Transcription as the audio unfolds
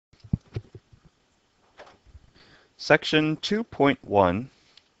Section 2.1,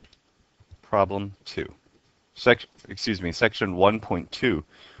 problem 2. Section 1.2,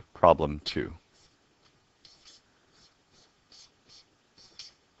 problem 2.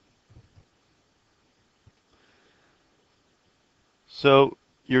 So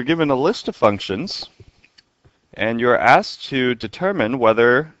you're given a list of functions, and you're asked to determine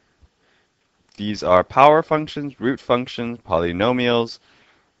whether these are power functions, root functions, polynomials,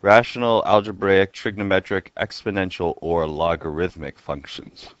 rational, algebraic, trigonometric, exponential, or logarithmic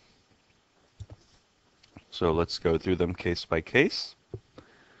functions. So let's go through them case by case.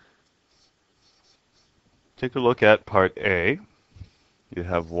 Take a look at part A. You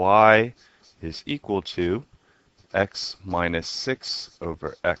have y is equal to x minus 6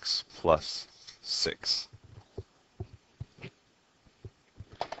 over x plus 6.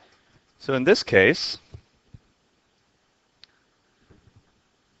 So in this case,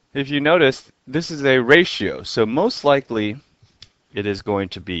 if you notice, this is a ratio. So most likely it is going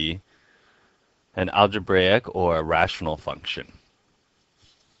to be an algebraic or a rational function.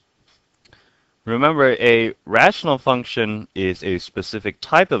 Remember, a rational function is a specific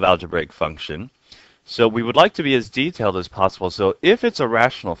type of algebraic function. So we would like to be as detailed as possible. So if it's a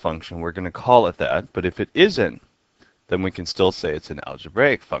rational function, we're going to call it that. But if it isn't, then we can still say it's an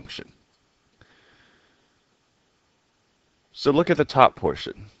algebraic function. So look at the top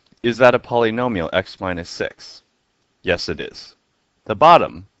portion. Is that a polynomial, x minus 6? Yes, it is. The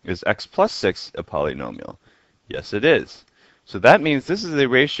bottom, is x plus 6 a polynomial? Yes, it is. So that means this is a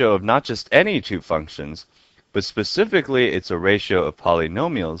ratio of not just any two functions, but specifically it's a ratio of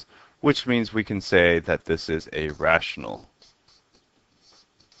polynomials, which means we can say that this is a rational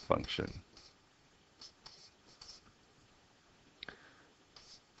function.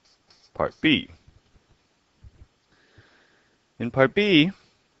 Part B. In part B,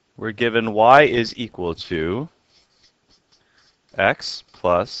 we're given y is equal to x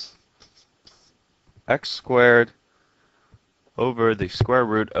plus x squared over the square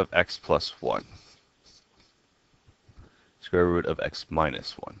root of x plus 1. Square root of x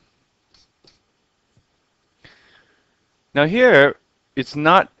minus 1. Now here, it's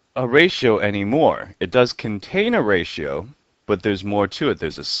not a ratio anymore. It does contain a ratio, but there's more to it.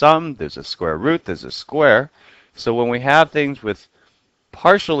 There's a sum, there's a square root, there's a square. So when we have things with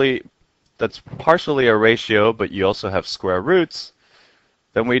that's partially a ratio, but you also have square roots,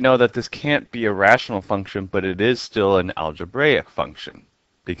 then we know that this can't be a rational function, but it is still an algebraic function.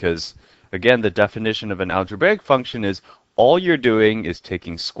 Because, again, the definition of an algebraic function is all you're doing is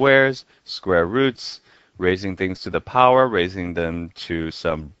taking squares, square roots, raising things to the power, raising them to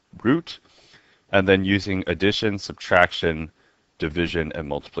some root, and then using addition, subtraction, division, and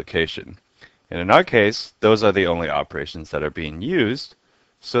multiplication. And in our case, those are the only operations that are being used,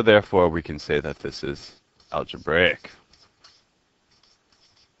 so therefore we can say that this is algebraic.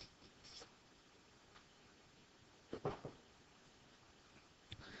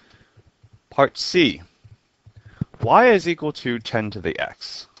 Part C. Y is equal to 10 to the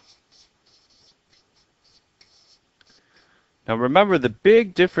x. Now remember, the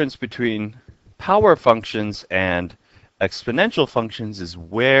big difference between power functions and exponential functions is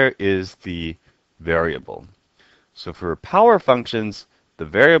where is the variable. So for power functions, the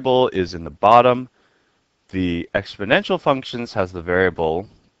variable is in the bottom. The exponential functions has the variable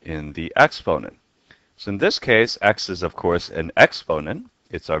in the exponent. So in this case, x is of course an exponent.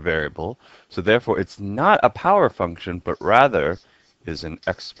 It's our variable. So therefore, it's not a power function, but rather is an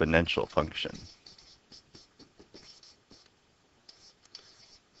exponential function.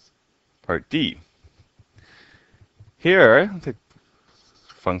 Part D. Here, the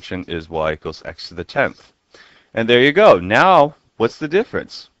function is y equals x to the 10th. And there you go. Now, what's the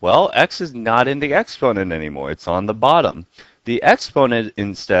difference? Well, x is not in the exponent anymore. It's on the bottom. The exponent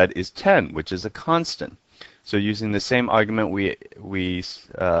instead is 10, which is a constant. So using the same argument we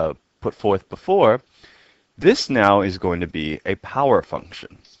put forth before, this now is going to be a power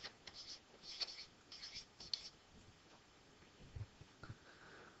function.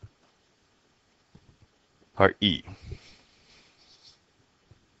 Part E.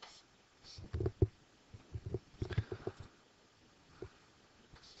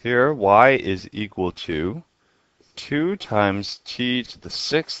 Here, y is equal to 2 times t to the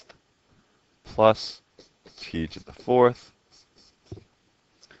 6th plus t to the 4th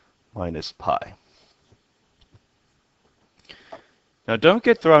minus pi. Now don't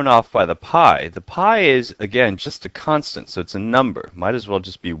get thrown off by the pi. The pi is, again, just a constant, so it's a number. Might as well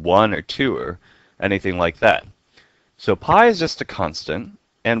just be 1 or 2 or anything like that. So pi is just a constant,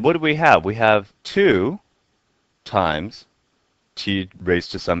 and what do we have? We have 2 times t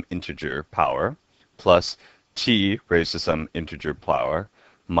raised to some integer power plus t raised to some integer power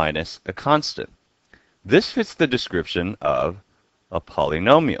minus a constant. This fits the description of a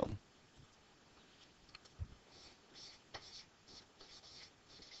polynomial.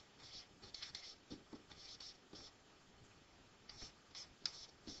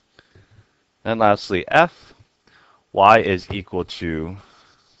 And lastly, f, y is equal to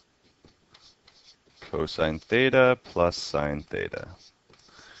cosine theta plus sine theta.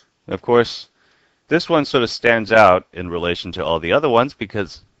 And of course, this one sort of stands out in relation to all the other ones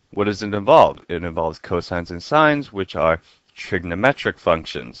because what does it involve? It involves cosines and sines, which are trigonometric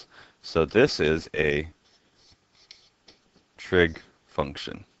functions. So this is a trig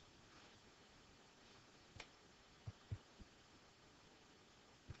function.